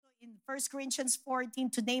First Corinthians 14,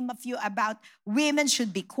 to name a few, about women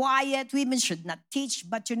should be quiet, women should not teach.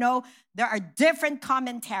 But there are different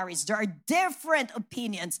commentaries, there are different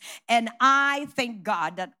opinions. And I thank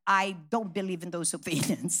God that I don't believe in those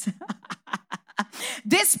opinions.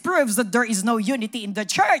 This proves that there is no unity in the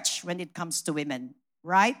church when it comes to women,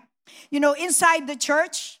 right? Inside the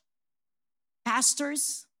church,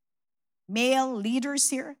 pastors, male leaders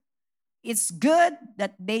here, it's good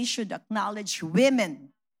that they should acknowledge women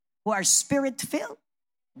who are spirit-filled,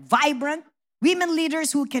 vibrant, women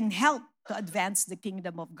leaders who can help to advance the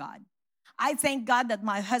kingdom of God. I thank God that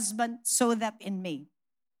my husband saw that in me.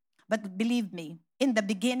 But believe me, in the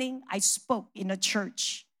beginning, I spoke in a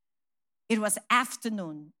church. It was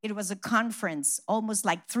afternoon. It was a conference, almost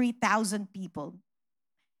like 3,000 people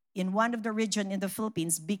in one of the region in the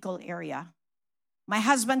Philippines, Bicol area. My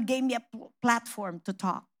husband gave me a platform to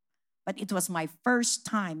talk, but it was my first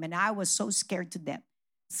time and I was so scared to death.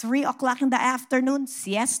 3 o'clock in the afternoon,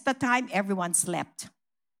 siesta time, everyone slept.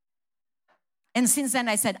 And since then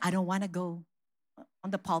I said, I don't want to go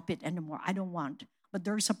on the pulpit anymore. I don't want. But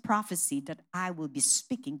there's a prophecy that I will be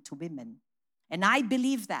speaking to women. And I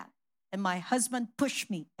believe that. And my husband pushed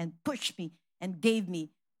me and gave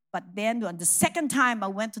me. But then on the second time I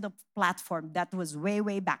went to the platform, that was way,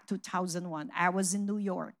 way back 2001. I was in New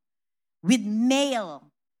York with male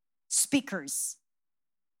speakers.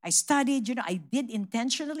 I studied, I did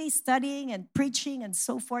intentionally studying and preaching and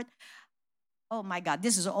so forth. Oh my God,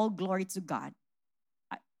 this is all glory to God.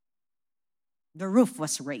 The roof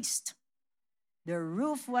was raised. The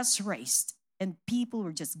roof was raised and people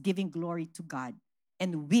were just giving glory to God.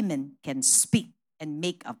 And women can speak and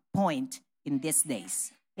make a point in these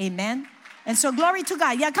days. Amen. And so glory to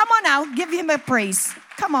God. Yeah, come on now. Give him a praise.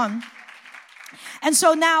 Come on. And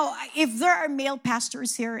so now, if there are male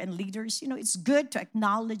pastors here and leaders, it's good to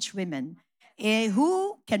acknowledge women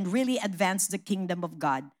who can really advance the kingdom of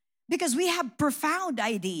God. Because we have profound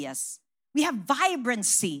ideas. We have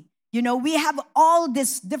vibrancy. We have all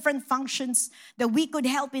these different functions that we could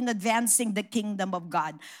help in advancing the kingdom of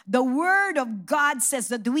God. The word of God says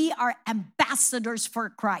that we are ambassadors for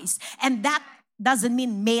Christ. And that doesn't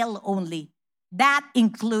mean male only. That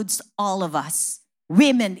includes all of us.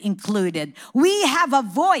 Women included. We have a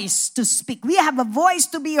voice to speak. We have a voice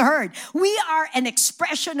to be heard. We are an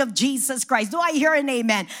expression of Jesus Christ. Do I hear an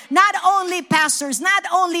amen? Not only pastors, not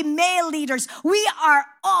only male leaders. We are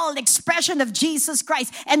all expression of Jesus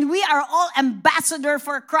Christ. And we are all ambassador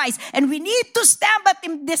for Christ. And we need to stand up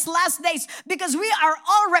in these last days because we are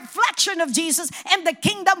all reflection of Jesus and the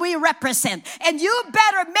kingdom we represent. And you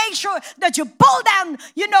better make sure that you pull down,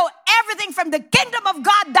 everything from the kingdom of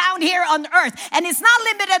God down here on earth. And it's not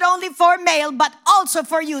limited only for male, but also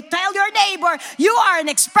for you. Tell your neighbor, you are an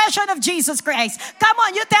expression of Jesus Christ. Come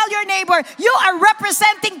on, you tell your neighbor, you are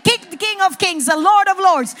representing the King of Kings, the Lord of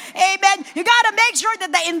Lords. Amen. You got to make sure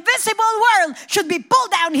that the invisible world should be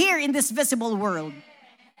pulled down here in this visible world.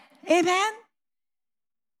 Amen.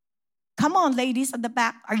 Come on, ladies at the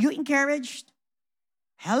back. Are you encouraged?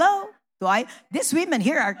 Hello? These women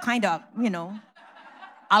here are kind of,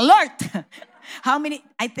 alert. How many?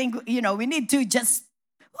 I think, we need to just,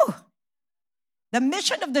 the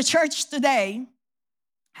mission of the church today,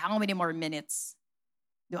 how many more minutes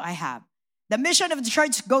do I have? The mission of the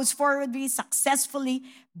church goes forward successfully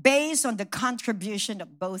based on the contribution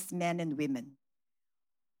of both men and women.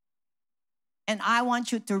 And I want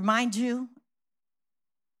to remind you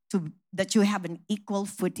that you have an equal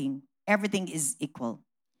footing. Everything is equal.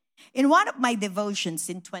 In one of my devotions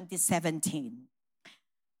in 2017,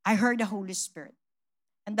 I heard the Holy Spirit.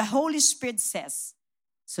 And the Holy Spirit says,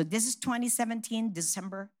 so this is 2017,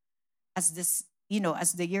 December, as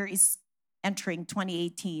the year is entering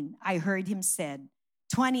 2018, I heard him said,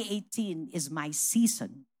 2018 is my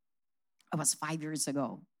season. It was 5 years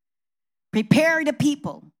ago. Prepare the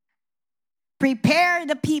people. Prepare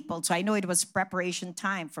the people. So I know it was preparation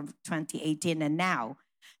time from 2018 and now.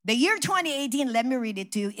 The year 2018, let me read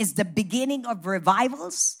it to you, is the beginning of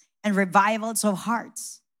revivals and revivals of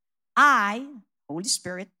hearts. I, Holy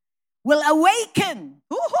Spirit, will awaken.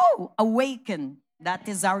 Woohoo! Awaken. That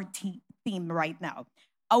is our theme right now.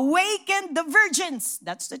 Awaken the virgins.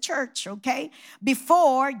 That's the church, okay?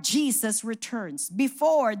 Before Jesus returns,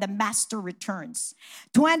 before the Master returns.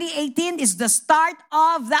 2018 is the start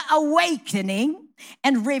of the awakening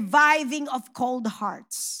and reviving of cold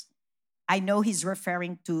hearts. I know he's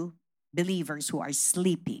referring to believers who are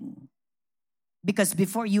sleeping. Because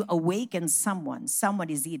before you awaken someone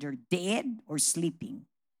is either dead or sleeping.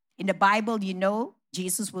 In the Bible,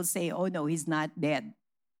 Jesus will say, oh no, he's not dead.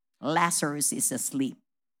 Lazarus is asleep.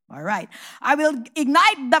 All right. I will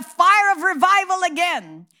ignite the fire of revival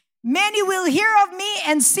again. Many will hear of me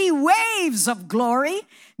and see waves of glory.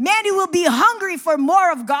 Many will be hungry for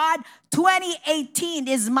more of God. 2018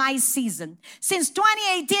 is my season. Since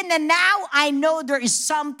 2018 and now, I know there is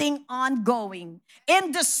something ongoing.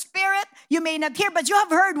 In the spirit, you may not hear, but you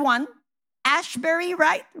have heard one. Ashbury,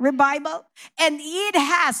 right? Revival. And it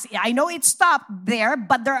has, I know it stopped there,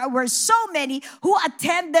 but there were so many who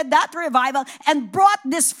attended that revival and brought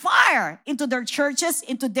this fire into their churches,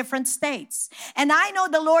 into different states. And I know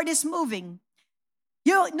the Lord is moving.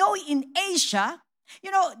 You know, in Asia,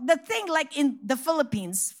 the thing like in the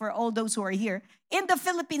Philippines, for all those who are here, in the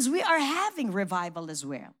Philippines, we are having revival as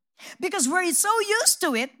well. Because we're so used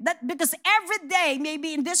to it that because every day,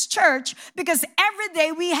 maybe in this church, because every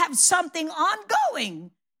day we have something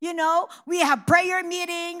ongoing. We have prayer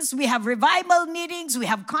meetings, we have revival meetings, we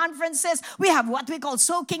have conferences, we have what we call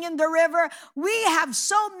soaking in the river. We have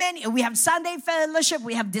so many, we have Sunday fellowship,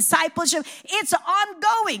 we have discipleship. It's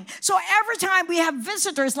ongoing. So every time we have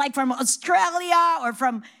visitors like from Australia or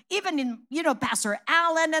from even Pastor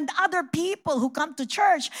Allen and other people who come to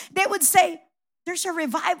church, they would say, there's a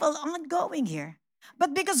revival ongoing here.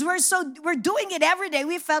 But because we're doing it every day,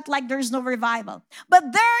 we felt like there's no revival.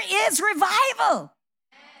 But there is revival.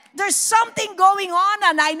 There's something going on,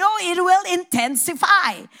 and I know it will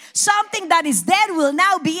intensify. Something that is dead will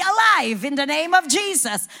now be alive in the name of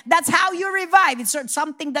Jesus. That's how you revive. It's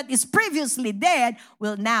something that is previously dead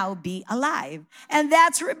will now be alive. And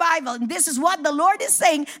that's revival. And this is what the Lord is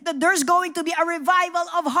saying, that there's going to be a revival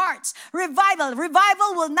of hearts. Revival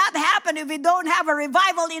will not happen if we don't have a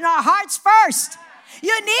revival in our hearts first.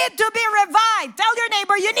 You need to be revived. Tell your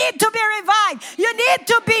neighbor, you need to be revived. You need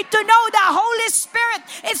to know the Holy Spirit.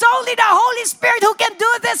 It's only the Holy Spirit who can do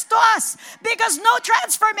this to us. Because no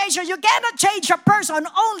transformation, you cannot change a person.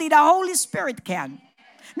 Only the Holy Spirit can.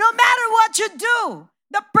 No matter what you do,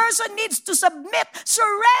 the person needs to submit,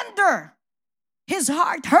 surrender his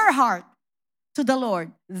heart, her heart to the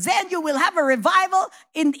Lord. Then you will have a revival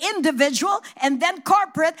in individual, and then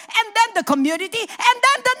corporate, and then the community, and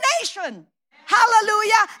then the nation.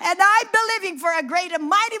 Hallelujah. And I'm believing for a great and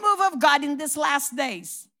mighty move of God in these last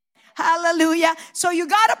days. Hallelujah. So you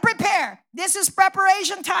got to prepare. This is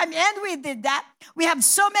preparation time, and we did that. We have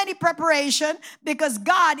so many preparation because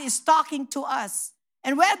God is talking to us.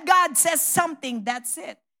 And when God says something, that's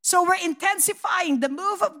it. So we're intensifying the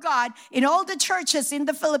move of God in all the churches in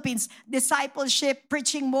the Philippines. Discipleship,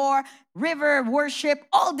 preaching more, river worship,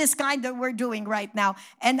 all this kind that we're doing right now.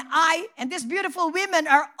 And these beautiful women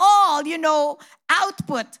are all,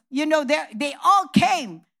 output. They all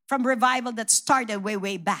came from revival that started way,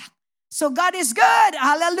 way back. So God is good.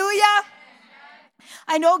 Hallelujah.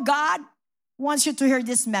 I know God wants you to hear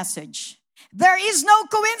this message. There is no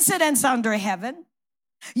coincidence under heaven.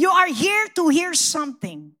 You are here to hear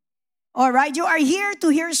something. All right? You are here to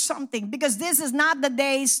hear something because this is not the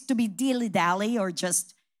days to be dilly-dally or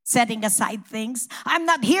just setting aside things. I'm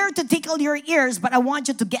not here to tickle your ears, but I want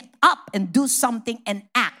you to get up and do something and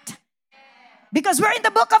act. Because we're in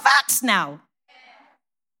the book of Acts now.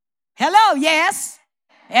 Hello, yes?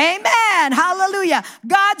 Amen. Hallelujah.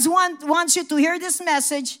 God wants you to hear this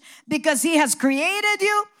message because He has created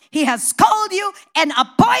you, He has called you, and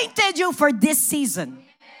appointed you for this season.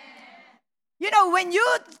 When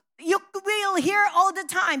you will hear all the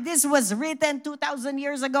time, this was written 2,000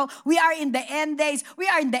 years ago. We are in the end days. We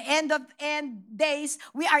are in the end of end days.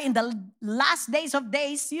 We are in the last days of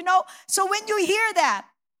days, So when you hear that,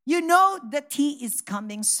 you know that He is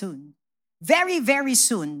coming soon. Very, very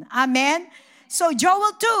soon. Amen. So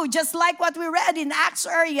Joel 2, just like what we read in Acts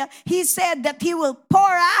area, he said that He will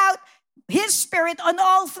pour out His Spirit on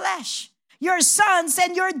all flesh. Your sons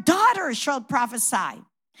and your daughters shall prophesy.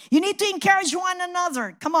 You need to encourage one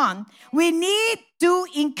another. Come on. We need to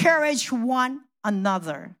encourage one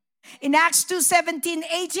another. In Acts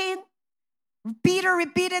 2:17-18, Peter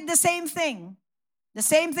repeated the same thing. The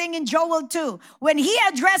same thing in Joel 2. When he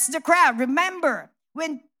addressed the crowd, remember,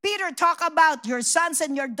 when Peter talked about your sons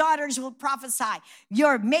and your daughters will prophesy,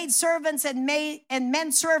 your maidservants and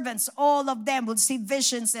men servants, all of them will see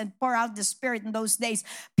visions and pour out the Spirit in those days.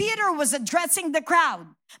 Peter was addressing the crowd.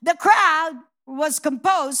 The crowd was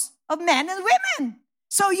composed of men and women.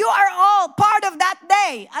 So you are all part of that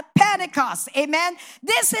day at Pentecost. Amen.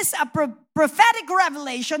 This is a prophetic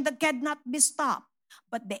revelation that cannot be stopped.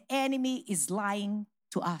 But the enemy is lying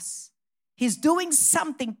to us. He's doing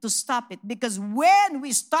something to stop it because when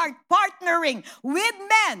we start partnering with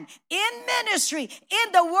men in ministry,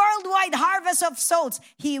 in the worldwide harvest of souls,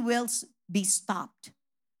 he will be stopped.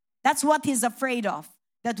 That's what he's afraid of.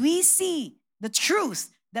 That we see the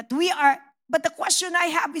truth, that we are. But the question I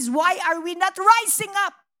have is, why are we not rising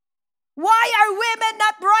up? Why are women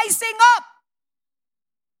not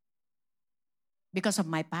because of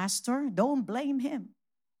my pastor, don't blame him.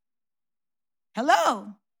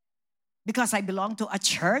 Hello? Because I belong to a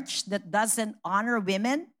church that doesn't honor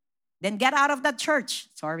women, then get out of that church.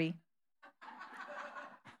 Sorry.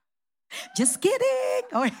 Just kidding.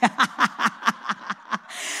 Oh, yeah.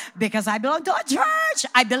 Because I belong to a church.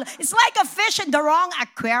 It's like a fish in the wrong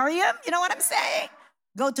aquarium. You know what I'm saying?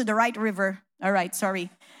 Go to the right river. All right, sorry.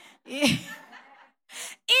 Eve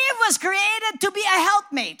was created to be a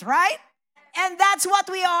helpmate, right? And that's what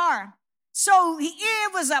we are. So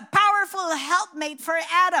Eve was a powerful helpmate for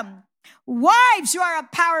Adam. Wives, you are a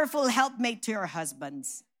powerful helpmate to your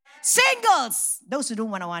husbands. Singles, those who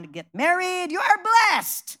don't want to get married, you are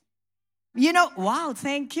blessed. You know, wow,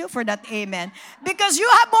 thank you for that amen. Because you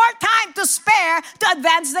have more time to spare to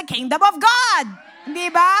advance the kingdom of God.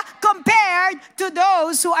 Diba? Compared to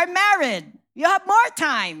those who are married. You have more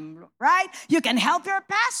time, right? You can help your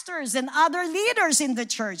pastors and other leaders in the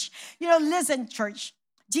church. You know, listen, church,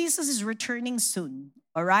 Jesus is returning soon,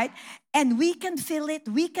 all right? And we can feel it.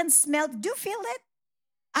 We can smell it. Do you feel it?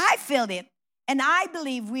 I feel it. And I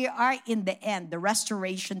believe we are in the end, the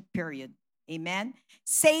restoration period. Amen?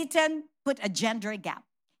 Satan put a gender gap.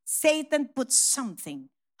 Satan put something.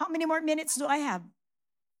 How many more minutes do I have?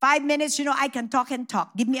 5 minutes, you know, I can talk and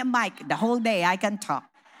talk. Give me a mic. The whole day I can talk.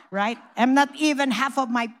 Right? I'm not even half of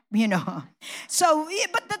my, you know. So,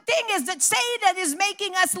 but the thing is that Satan is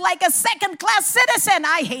making us like a second-class citizen.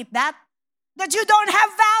 I hate that. That you don't have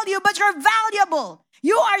value, but you're valuable.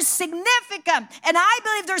 You are significant. And I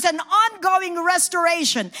believe there's an ongoing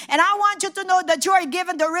restoration. And I want you to know that you are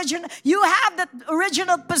given you have the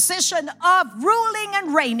original position of ruling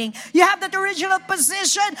and reigning. You have that original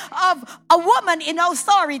position of a woman in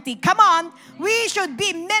authority. Come on. We should be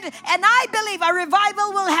and I believe a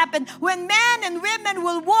revival will happen when men and women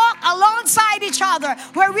will walk alongside each other,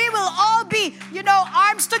 where we will all be, you know,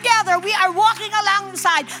 arms together. We are walking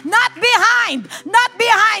alongside, not behind,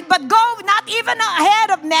 but not even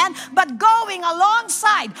ahead of men, but going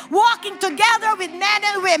alongside, walking together with men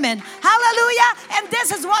and women. Hallelujah. And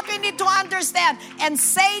this is what we need to understand. And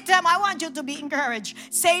Satan, I want you to be encouraged.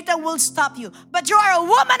 Satan will stop you. But you are a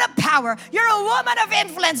woman of power. You're a woman of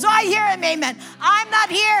influence. So I hear him, amen. I'm not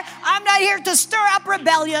here to stir up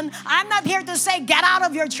rebellion. I'm not here to say, get out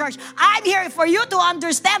of your church. I'm here for you to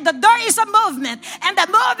understand that there is a movement. And the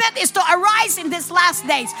movement is to arise in these last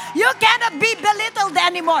days. You cannot be belittled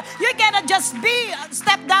anymore. You cannot just be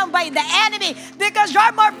stepped down by the enemy, because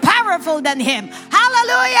you're more powerful than him.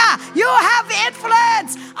 Hallelujah. You have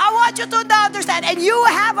influence. I want you to understand. And you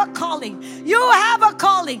have a calling. You have a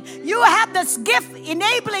calling. You have this gift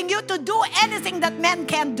enabling you to do anything that men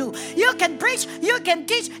can't do. You can preach, you can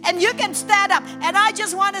teach, and you can stand up. And I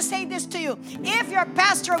just want to say this to you. If your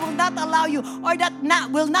pastor will not allow you, or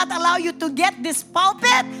will not allow you to get this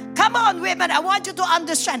pulpit, come on, women, I want you to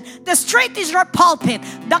understand. The street is your pulpit.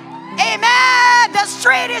 Amen. The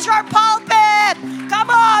street is your pulpit. Come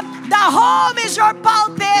on. The home is your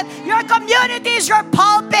pulpit. Your community is your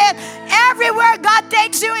pulpit. Everywhere God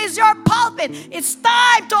takes you is your pulpit. It's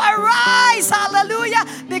time to arise. Hallelujah.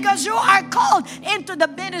 Because you are called into the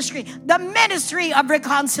ministry of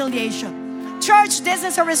reconciliation. Church, this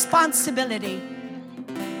is a responsibility.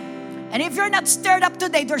 And if you're not stirred up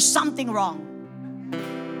today, there's something wrong.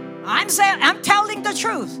 I'm telling the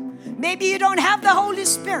truth. Maybe you don't have the Holy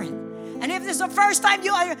Spirit. And if this is the first time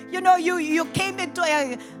you came into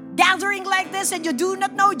a gathering like this and you do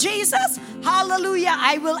not know Jesus, hallelujah,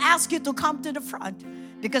 I will ask you to come to the front,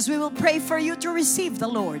 because we will pray for you to receive the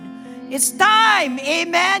Lord. It's time,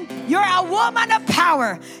 amen. You're a woman of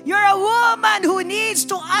power. You're a woman who needs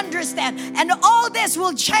to understand. And all this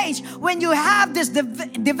will change when you have this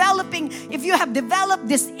if you have developed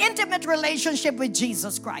this intimate relationship with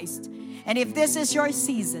Jesus Christ. And if this is your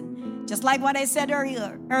season, just like what I said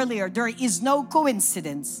earlier, there is no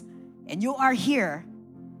coincidence. And you are here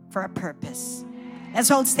for a purpose.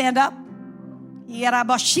 Let's all stand up.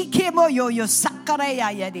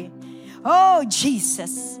 Oh,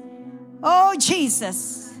 Jesus. Oh,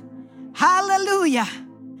 Jesus. Hallelujah.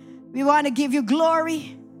 We want to give you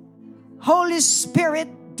glory. Holy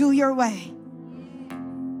Spirit, do your way.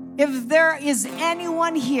 If there is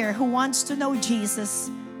anyone here who wants to know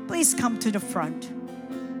Jesus, please come to the front.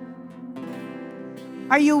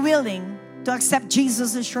 Are you willing to accept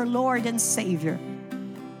Jesus as your Lord and Savior?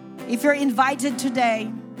 If you're invited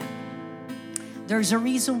today, there's a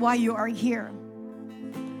reason why you are here.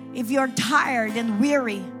 If you're tired and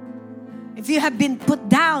weary, if you have been put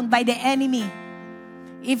down by the enemy,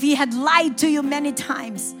 if he had lied to you many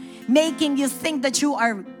times, making you think that you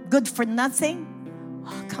are good for nothing,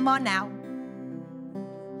 come on now.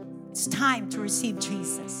 It's time to receive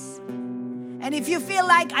Jesus. And if you feel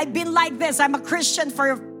like I've been like this, I'm a Christian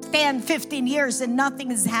for 10, 15 years and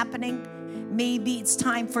nothing is happening, maybe it's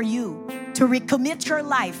time for you to recommit your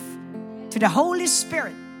life to the Holy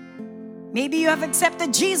Spirit. Maybe you have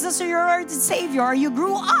accepted Jesus as your Lord and Savior, or you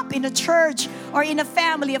grew up in a church or in a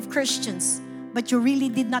family of Christians, but you really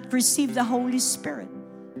did not receive the Holy Spirit.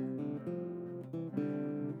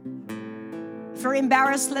 If you're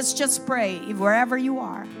embarrassed, let's just pray. If wherever you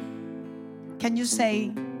are, can you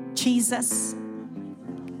say, Jesus,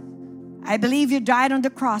 I believe you died on the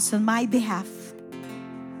cross on my behalf.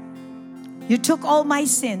 You took all my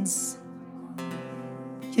sins.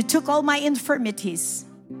 You took all my infirmities.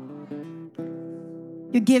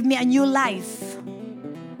 You give me a new life.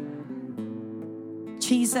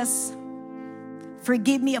 Jesus,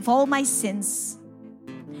 forgive me of all my sins.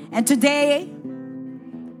 And today,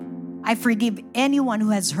 I forgive anyone who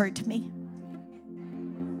has hurt me.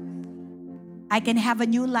 I can have a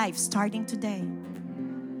new life starting today.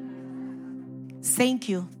 Thank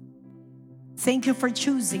you. Thank you for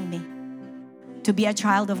choosing me to be a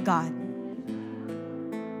child of God.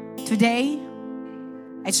 Today,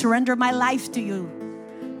 I surrender my life to you.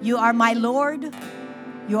 You are my Lord.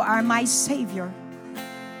 You are my Savior.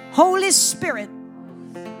 Holy Spirit,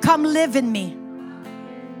 come live in me.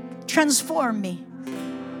 Transform me.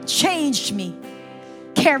 Change me.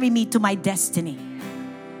 Carry me to my destiny.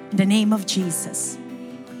 In the name of Jesus.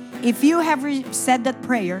 If you have said that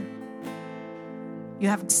prayer, you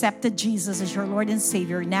have accepted Jesus as your Lord and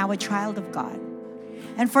Savior, now a child of God.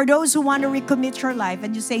 And for those who want to recommit your life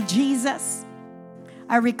and you say, Jesus,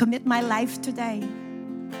 I recommit my life today.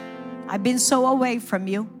 I've been so away from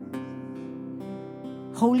you.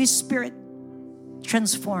 Holy Spirit,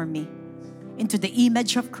 transform me into the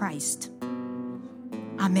image of Christ.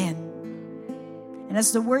 Amen. And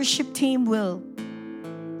as the worship team will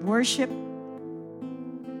worship,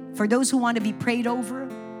 for those who want to be prayed over,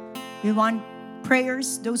 we want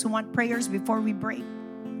prayers. Those who want prayers before we break,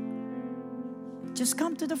 just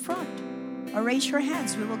come to the front or raise your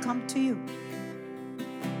hands. We will come to you.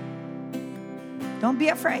 Don't be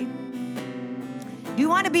afraid. Do you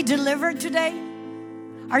want to be delivered today?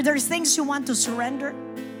 Are there things you want to surrender?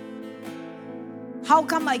 How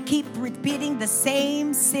come I keep repeating the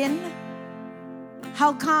same sin?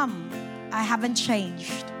 How come I haven't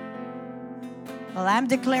changed? Well, I'm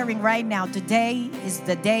declaring right now, today is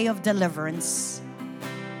the day of deliverance.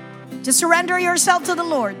 Just surrender yourself to the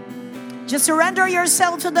Lord. Just surrender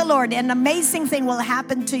yourself to the Lord. An amazing thing will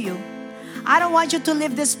happen to you. I don't want you to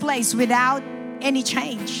leave this place without any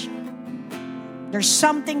change. There's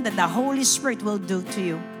something that the Holy Spirit will do to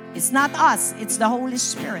you. It's not us, it's the Holy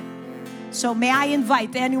Spirit. So may I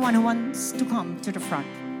invite anyone who wants to come to the front.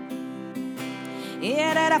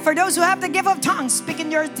 For those who have the gift of tongues, speak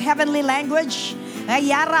in your heavenly language.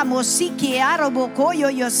 Wherever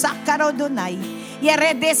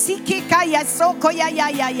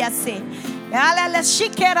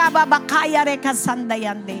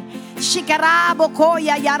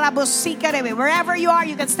you are,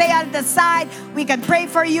 you can stay at the side. We can pray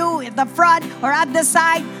for you at the front or at the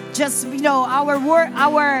side. Just,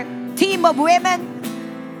 our team of women.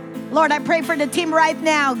 Lord, I pray for the team right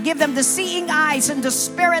now. Give them the seeing eyes and the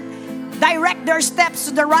Spirit. Direct their steps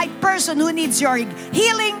to the right person who needs your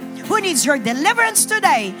healing, who needs your deliverance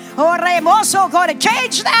today. Oh, Remoso, go to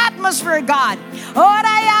change the atmosphere, God. Oh,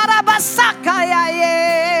 Rayara Basaka,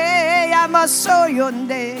 Yamaso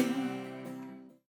Yonde.